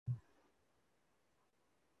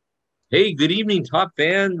Hey, good evening, top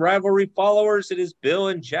fan rivalry followers. It is Bill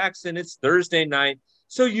and Jackson. It's Thursday night,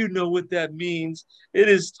 so you know what that means. It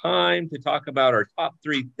is time to talk about our top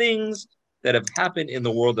three things that have happened in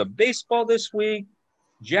the world of baseball this week.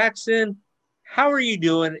 Jackson, how are you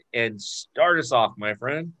doing? And start us off, my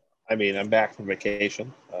friend. I'm back from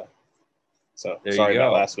vacation, so There you sorry about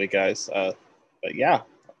go. last week, guys. But yeah,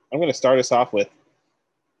 I'm going to start us off with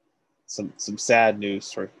some sad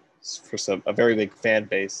news for a very big fan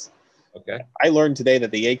base. Okay. I learned today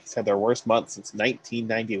that the Yankees had their worst month since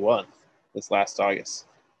 1991, this last August.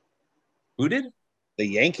 Who did? The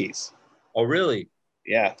Yankees, Oh, really?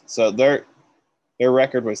 yeah. So their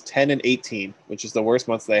record was 10-18, which is the worst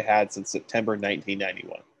month they had since September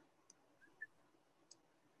 1991.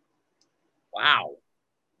 Wow.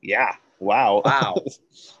 Yeah, wow. Wow.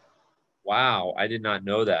 Wow. I did not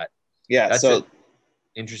know that. Yeah, That's an so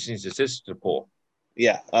interesting statistic to pull.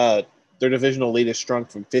 yeah, their divisional lead is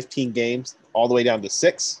shrunk from 15 games all the way down to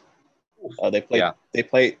six. They play. Yeah. They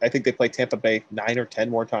play. I think they play Tampa Bay 9 or 10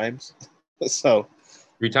 more times. So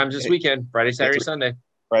Three times this weekend, Friday, yeah, Saturday, Sunday.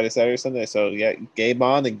 Friday, Saturday, Sunday. So yeah, game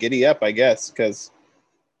on and giddy up, I guess. Because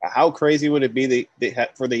how crazy would it be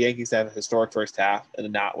for the Yankees to have a historic first half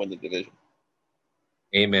and not win the division?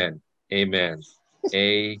 Amen. Amen.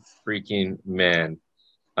 A freaking man.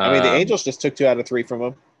 The Um, Angels just took 2 out of 3 from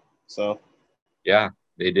them. So yeah,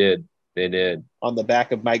 they did. They did. on the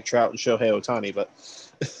back of Mike Trout and Shohei Ohtani, but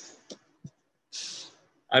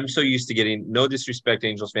I'm so used to getting, no disrespect,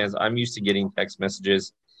 Angels fans. I'm used to getting text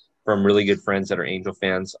messages from really good friends that are Angel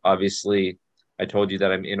fans. Obviously, I told you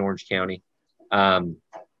that I'm in Orange County. Um,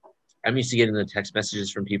 I'm used to getting the text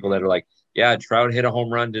messages from people that are like, yeah, Trout hit a home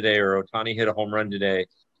run today or Ohtani hit a home run today,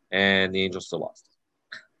 and the Angels still lost.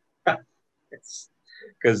 It's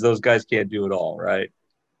because those guys can't do it all, right?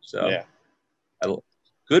 So, yeah, I,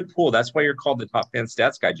 good pool. That's why you're called the top fan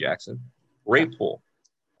stats guy, Jackson. yeah. Great pool.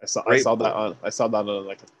 I Great saw that pool. on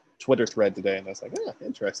like a Twitter thread today, and I was like,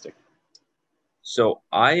 interesting. So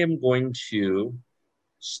I am going to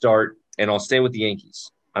start, and I'll stay with the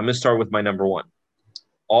Yankees. I'm going to start with my number one.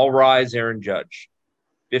 All rise, Aaron Judge.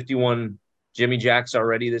 51 Jimmy Jacks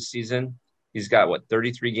already this season. He's got what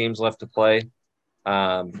 33 games left to play.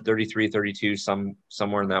 33, 32,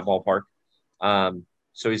 somewhere in that ballpark.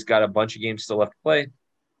 So he's got a bunch of games still left to play.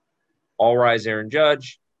 All rise, Aaron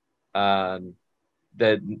Judge. Um,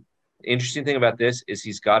 the interesting thing about this is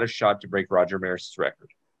he's got a shot to break Roger Maris's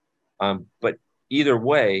record. But either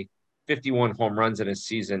way, 51 home runs in a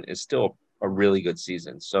season is still a really good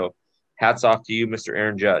season. So hats off to you, Mr.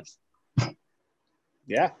 Aaron Judge.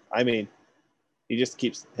 Yeah, he just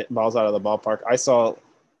keeps hitting balls out of the ballpark. I saw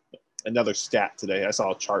another stat today. I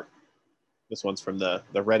saw a chart. This one's from the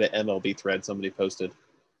Reddit MLB thread somebody posted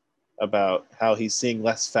about how he's seeing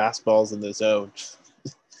less fastballs in the zone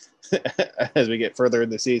as we get further in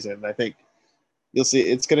the season. I think you'll see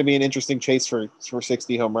it's going to be an interesting chase for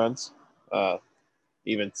 60 home runs,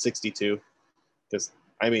 even 62. Because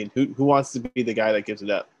who wants to be the guy that gives it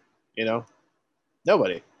up? You know,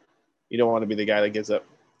 nobody. You don't want to be the guy that gives up,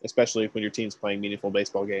 especially when your team's playing meaningful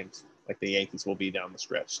baseball games like the Yankees will be down the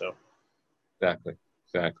stretch. So Exactly.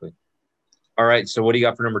 Exactly. All right. So what do you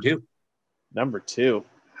got for number two? number two,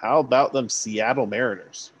 how about them Seattle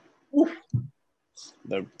Mariners? Oof.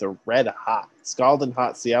 The red hot, scalding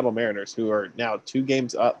hot Seattle Mariners, who are now 2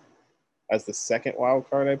 games up as the second wild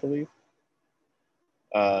card, I believe.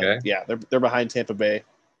 Okay. Yeah, they're behind Tampa Bay,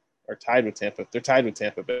 or tied with Tampa. They're tied with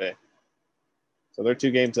Tampa Bay, so they're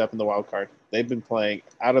 2 games up in the wild card. They've been playing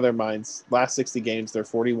out of their minds. Last 60 games, they're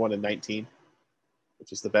 41-19,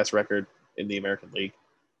 which is the best record in the American League.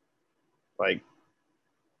 Like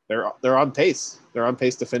they're on pace. They're on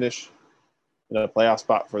pace to finish in a playoff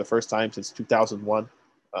spot for the first time since 2001.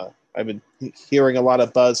 I've been hearing a lot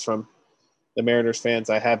of buzz from the Mariners fans.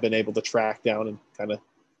 I have been able to track down and kind of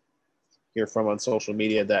hear from on social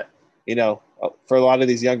media that for a lot of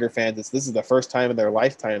these younger fans, this is the first time in their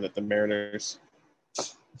lifetime that the Mariners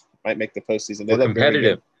might make the postseason. They We're look very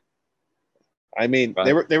good. competitive.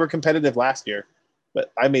 They But were competitive last year,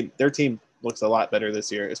 but their team looks a lot better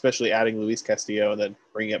this year, especially adding Luis Castillo and then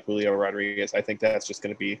bringing up Julio Rodriguez. I think that's just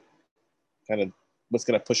going to be kind of what's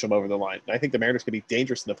going to push them over the line. And I think the Mariners could be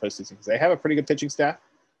dangerous in the postseason because they have a pretty good pitching staff,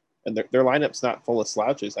 and their lineup's not full of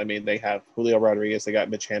slouches. They have Julio Rodriguez, they got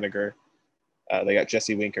Mitch Haniger, they got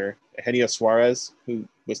Jesse Winker, Eugenio Suarez, who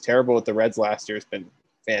was terrible with the Reds last year, has been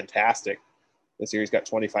fantastic. This year he's got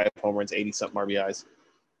 25 home runs, 80 something RBIs.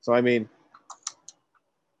 So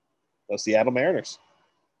those Seattle Mariners.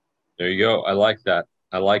 there you go. I like that.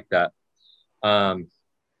 I like that. Um,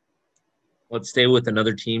 let's stay with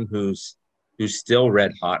another team who's still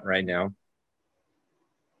red hot right now.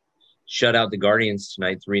 shut out the Guardians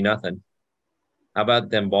tonight 3-0. How about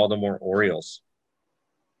them Baltimore Orioles?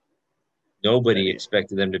 Nobody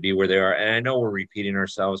expected them to be where they are. And I know we're repeating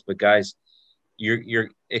ourselves, but guys, you're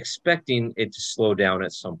expecting it to slow down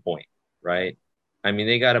at some point, right? I mean,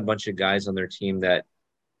 they got a bunch of guys on their team that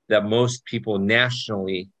most people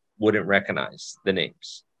nationally wouldn't recognize the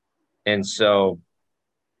names. And so,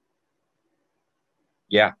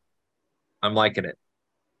 yeah, I'm liking it.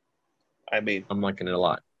 I mean, I'm liking it a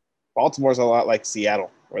lot. Baltimore's a lot like Seattle,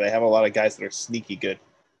 where they have a lot of guys that are sneaky good.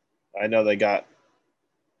 I know they got,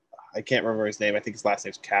 I can't remember his name. I think his last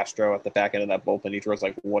name's Castro at the back end of that bullpen. He throws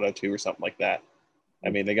like 102 or something like that. I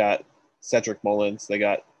mean, they got Cedric Mullins. They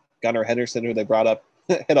got Gunnar Henderson, who they brought up,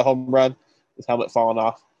 hit a home run, his helmet falling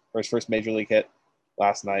off for his first major league hit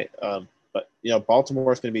last night. But,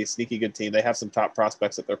 Baltimore is going to be a sneaky good team. They have some top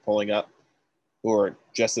prospects that they're pulling up who are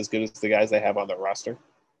just as good as the guys they have on their roster.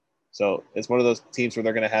 So it's one of those teams where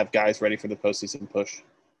they're going to have guys ready for the postseason push.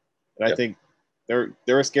 And I think they're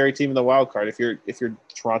a scary team in the wild card. If you're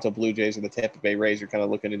Toronto Blue Jays or the Tampa Bay Rays, you're kind of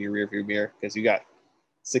looking in your rearview mirror because you got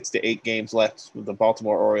 6 to 8 games left with the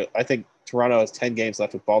Baltimore Orioles. I think Toronto has 10 games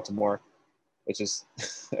left with Baltimore, which is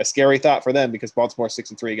a scary thought for them because Baltimore's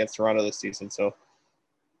 6-3 against Toronto this season. So,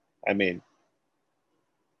 I mean,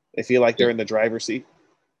 they feel like they're in the driver's seat.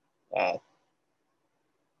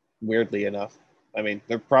 Weirdly enough, I mean,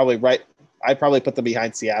 they're probably right. I'd probably put them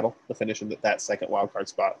behind Seattle to finish in that second wild card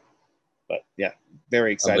spot. But yeah,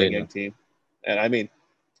 very exciting young team. And I mean,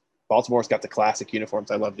 Baltimore's got the classic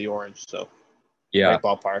uniforms. I love the orange. So great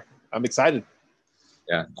ballpark. I'm excited.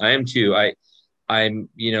 Yeah, I am too. I'm,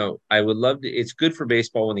 I would love to. It's good for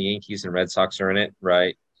baseball when the Yankees and Red Sox are in it,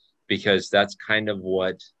 right? Because that's kind of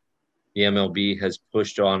what the MLB has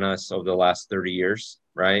pushed on us over the last 30 years,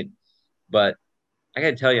 right? But I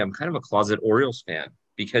got to tell you, I'm kind of a closet Orioles fan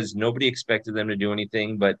because nobody expected them to do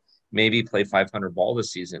anything but maybe play 500 ball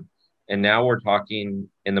this season. And now we're talking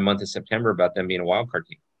in the month of September about them being a wild card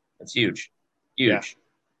team. That's huge. Huge.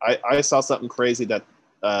 Yeah. I saw something crazy that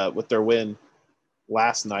with their win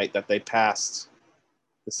last night that they passed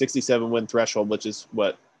the 67 win threshold, which is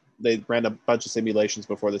what they ran a bunch of simulations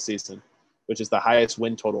before the season, which is the highest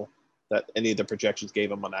win total that any of the projections gave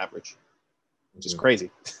them on average, which is crazy.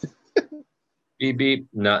 Beep, beep,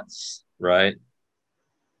 nuts, right?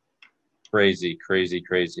 Crazy.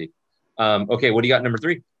 Okay, what do you got number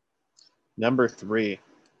 3? Number 3.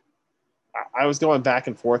 I was going back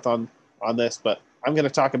and forth on this, but I'm going to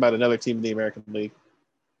talk about another team in the American League.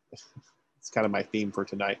 It's kind of my theme for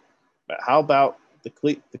tonight. But how about the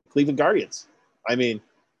Cleveland Guardians? I mean,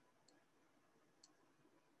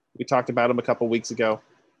 we talked about them a couple weeks ago,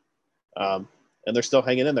 and they're still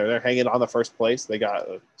hanging in there. They're hanging on the first place. They got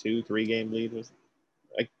a 2-3 game lead, with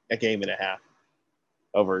a game and a half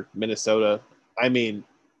over Minnesota. I mean,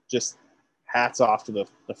 just hats off to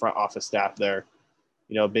the front office staff there.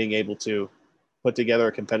 Being able to put together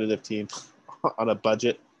a competitive team on a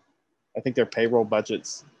budget. I think their payroll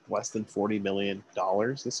budget's less than $40 million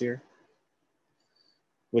this year,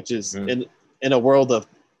 which is in a world of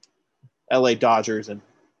LA Dodgers and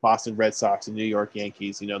Boston Red Sox and New York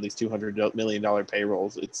Yankees, these $200 million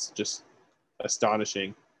payrolls. It's just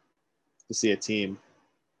astonishing to see a team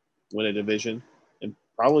win a division and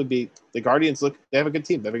probably be the Guardians. They have a good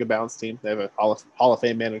team. They have a good balanced team. They have a Hall of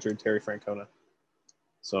Fame manager, Terry Francona.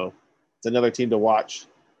 So it's another team to watch.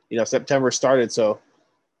 September started, so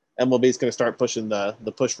MLB is going to start pushing the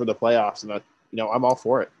push for the playoffs, and I'm all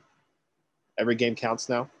for it. Every game counts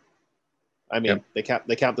now. I mean, they count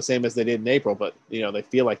the same as they did in April, but they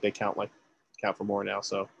feel like they count for more now.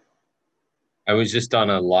 So I was just on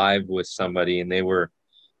a live with somebody, and they were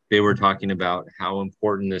talking about how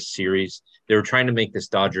important this series. They were trying to make this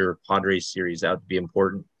Dodger Padres series out to be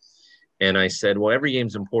important, and I said, well, every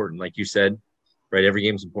game's important, like you said. Right, every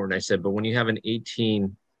game's important. I said, but when you have an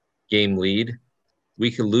 18-game lead,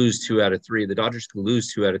 we could lose 2 out of 3. The Dodgers could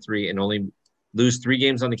lose 2 out of 3 and only lose 3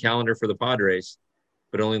 games on the calendar for the Padres,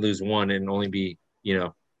 but only lose 1 and only be,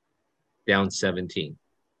 down 17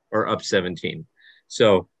 or up 17.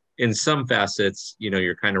 So in some facets,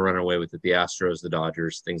 you're kind of running away with it. The Astros, the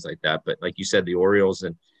Dodgers, things like that. But like you said, the Orioles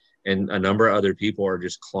and a number of other people are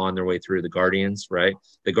just clawing their way through. The Guardians, right?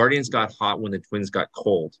 The Guardians got hot when the Twins got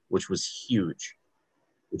cold, which was huge.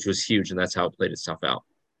 And that's how it played itself out.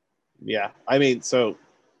 Yeah. I mean, so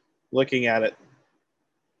looking at it,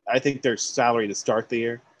 I think their salary to start the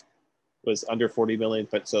year was under $40 million,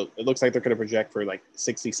 but so it looks like they're going to project for like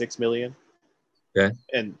 $66 million. Okay.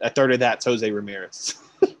 And a third of that's Jose Ramirez.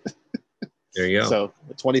 There you go. So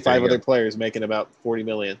 25 other players making about $40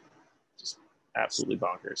 million. Just absolutely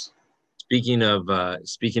bonkers.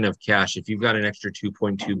 Speaking of cash, if you've got an extra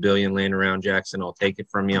 2.2 billion laying around, Jackson, I'll take it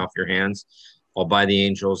from you off your hands. I'll buy the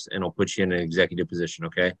Angels and I'll put you in an executive position,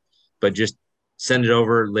 okay? But just send it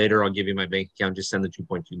over later. I'll give you my bank account. Just send the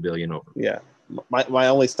 2.2 billion over. Yeah, my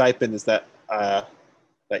only stipend is that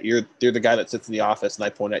that you're the guy that sits in the office, and I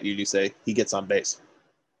point at you. You say he gets on base.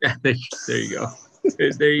 there you go.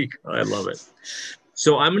 There you go. I love it.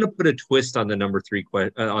 So I'm going to put a twist on the number three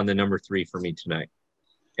for me tonight,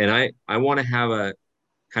 and I want to have a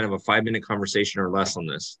kind of a 5-minute conversation or less on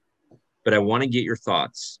this, but I want to get your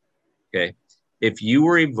thoughts. Okay, if you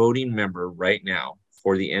were a voting member right now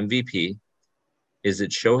for the MVP, is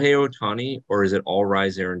it Shohei Ohtani or is it All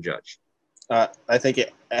Rise Aaron Judge? I think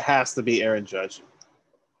it has to be Aaron Judge.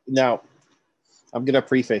 Now, I'm going to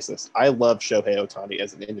preface this. I love Shohei Ohtani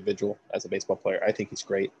as an individual, as a baseball player. I think he's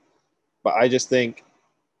great. But I just think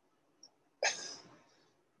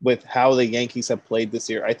with how the Yankees have played this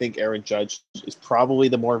year, I think Aaron Judge is probably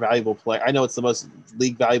the more valuable player. I know it's the most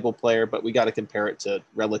league valuable player, but we got to compare it to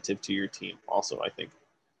relative to your team also, I think.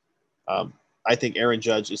 I think Aaron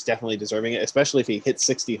Judge is definitely deserving it, especially if he hits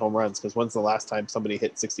 60 home runs, because when's the last time somebody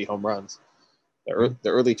hit 60 home runs? The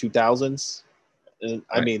early 2000s? And,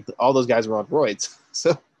 right. I mean, all those guys were on roids.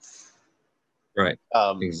 So, right.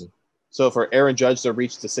 So for Aaron Judge to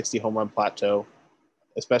reach the 60 home run plateau,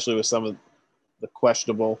 especially with some of the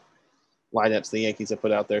questionable lineups the Yankees have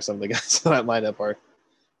put out there, some of the guys in that lineup are,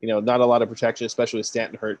 not a lot of protection, especially with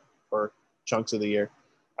Stanton hurt for chunks of the year.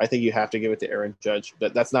 I think you have to give it to Aaron Judge.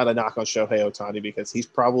 But that's not a knock on Shohei Ohtani because he's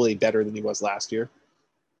probably better than he was last year,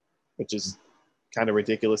 which is kind of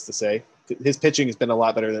ridiculous to say. His pitching has been a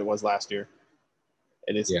lot better than it was last year.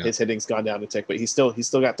 And his hitting's gone down a tick, but he's still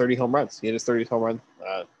got 30 home runs. He had his 30th home run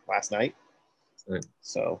last night. Right.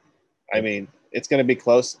 So, I mean, it's going to be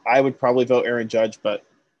close. I would probably vote Aaron Judge, but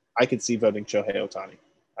I could see voting Shohei Ohtani.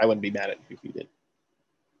 I wouldn't be mad at you if you did.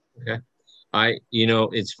 Okay.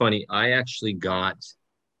 It's funny. I actually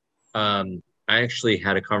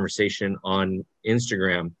had a conversation on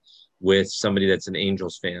Instagram with somebody that's an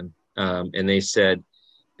Angels fan. And they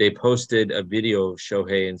posted a video of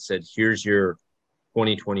Shohei and said, here's your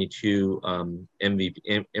 2022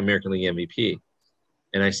 MVP, American League MVP.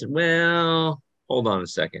 And I said, well, hold on a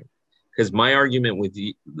second. Because my argument with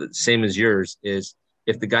the same as yours is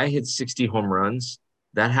if the guy hits 60 home runs,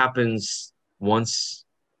 that happens once,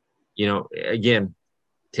 again,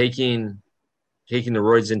 taking the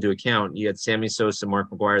roids into account, you had Sammy Sosa, Mark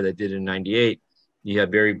McGwire that did it in 98. You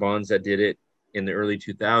had Barry Bonds that did it in the early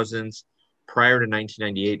 2000s. Prior to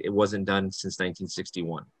 1998, it wasn't done since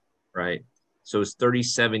 1961, right? So it's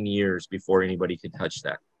 37 years before anybody could touch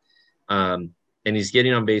that. And he's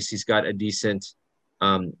getting on base. He's got decent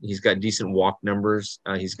walk numbers.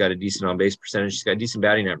 He's got a decent on base percentage. He's got a decent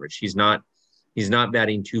batting average. He's not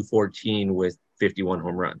batting 214 with 51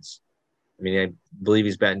 home runs. I mean, I believe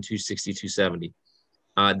he's batting 260, 270.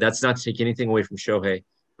 That's not to take anything away from Shohei,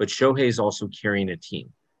 but Shohei is also carrying a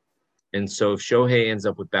team. And so if Shohei ends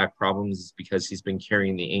up with back problems, it's because he's been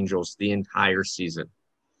carrying the Angels the entire season,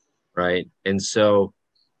 right? And so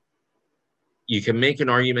you can make an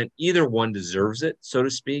argument either one deserves it, so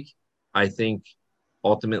to speak. I think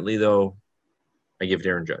ultimately, though, I give it to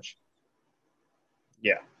Aaron Judge.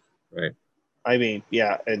 Yeah. Right. I mean,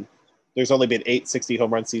 yeah, and there's only been 8 60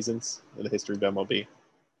 home run seasons in the history of MLB.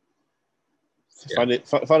 Yeah.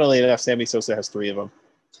 Funnily enough, Sammy Sosa has 3 of them.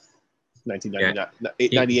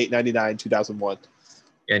 1999, 98, 99, 2001.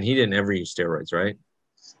 And he didn't ever use steroids, right?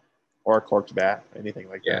 Or a corked bat, anything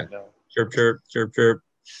like that. No. Chirp, chirp, chirp, chirp.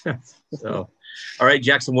 So, all right,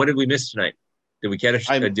 Jackson, what did we miss tonight? Did we get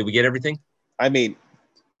everything? I mean,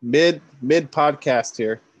 mid podcast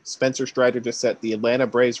here, Spencer Strider just set the Atlanta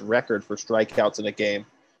Braves record for strikeouts in a game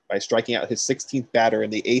by striking out his 16th batter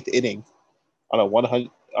in the 8th inning on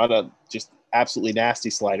a just absolutely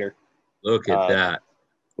nasty slider. Look at that.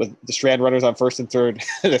 With the Strand runners on first and third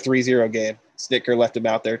in a 3-0 game. Snitker left him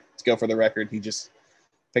out there to go for the record. He just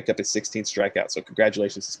picked up his 16th strikeout. So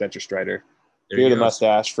congratulations to Spencer Strider. Fear the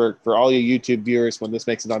mustache. For all you YouTube viewers, when this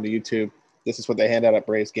makes it onto YouTube, this is what they hand out at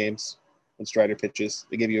Braves games when Strider pitches.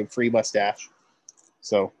 They give you a free mustache.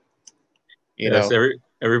 So, you know.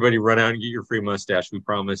 Everybody run out and get your free mustache. We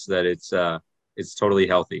promise that it's totally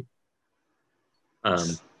healthy.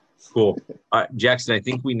 Cool. Jackson, I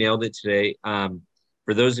think we nailed it today.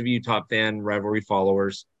 For those of you Top Fan Rivalry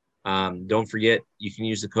followers, don't forget you can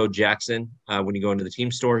use the code Jackson when you go into the team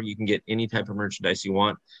store. You can get any type of merchandise you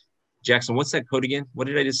want. Jackson, what's that code again? What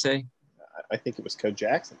did I just say? I think it was code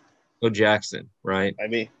Jackson. Code Jackson, right? I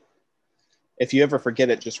mean, if you ever forget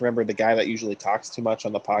it, just remember the guy that usually talks too much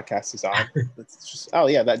on the podcast is on. It's just, oh,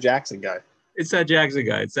 yeah, that Jackson guy. It's that Jackson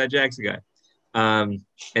guy. It's that Jackson guy.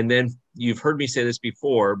 And then you've heard me say this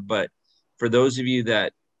before, but for those of you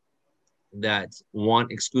that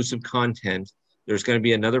want exclusive content, there's going to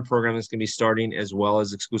be another program that's going to be starting as well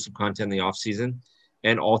as exclusive content in the off season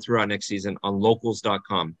and all throughout next season on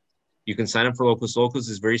locals.com. You can sign up for Locals. Locals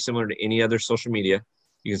is very similar to any other social media.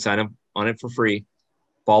 You can sign up on it for free.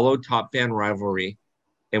 Follow Top Fan Rivalry.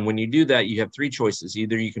 And when you do that, you have three choices.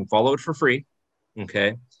 Either you can follow it for free,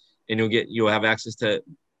 okay, and you'll have access to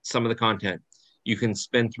some of the content. You can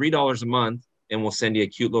spend $3 a month, and we'll send you a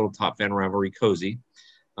cute little Top Fan Rivalry cozy.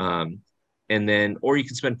 And then, or you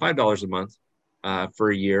can spend $5 a month for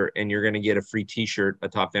a year, and you're going to get a free T-shirt, a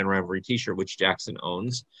Top Fan Rivalry T-shirt, which Jackson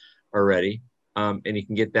owns already. And you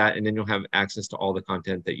can get that, and then you'll have access to all the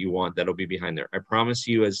content that you want that'll be behind there. I promise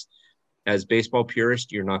you, as baseball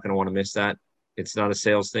purist, you're not going to want to miss that. It's not a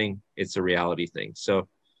sales thing. It's a reality thing. So,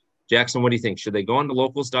 Jackson, what do you think? Should they go on to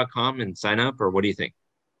locals.com and sign up, or what do you think?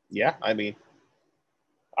 Yeah, I mean,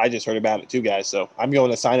 I just heard about it too, guys. So I'm going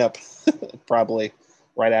to sign up probably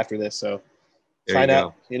right after this. So sign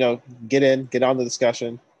up, get on the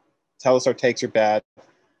discussion. Tell us our takes are bad.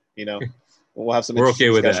 We'll have some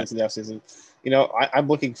interesting discussions in the offseason. I'm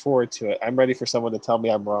looking forward to it. I'm ready for someone to tell me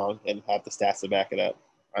I'm wrong and have the stats to back it up.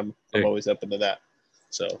 I'm always open to that.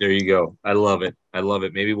 So there you go. I love it.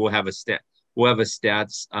 Maybe we'll have a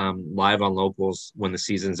stats live on Locals when the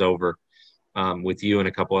season's over with you and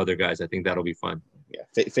a couple other guys. I think that'll be fun.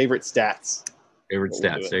 Yeah. Favorite stats.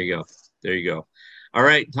 There you go. All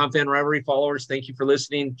right. Top Fan Rivalry followers, thank you for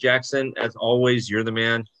listening. Jackson, as always, you're the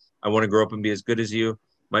man. I want to grow up and be as good as you.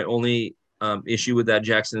 My only issue with that,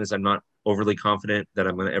 Jackson, is I'm not overly confident that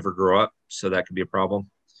I'm going to ever grow up. So that could be a problem.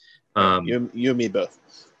 You and me both.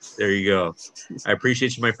 There you go. I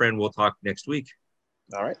appreciate you, my friend. We'll talk next week.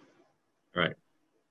 All right. All right.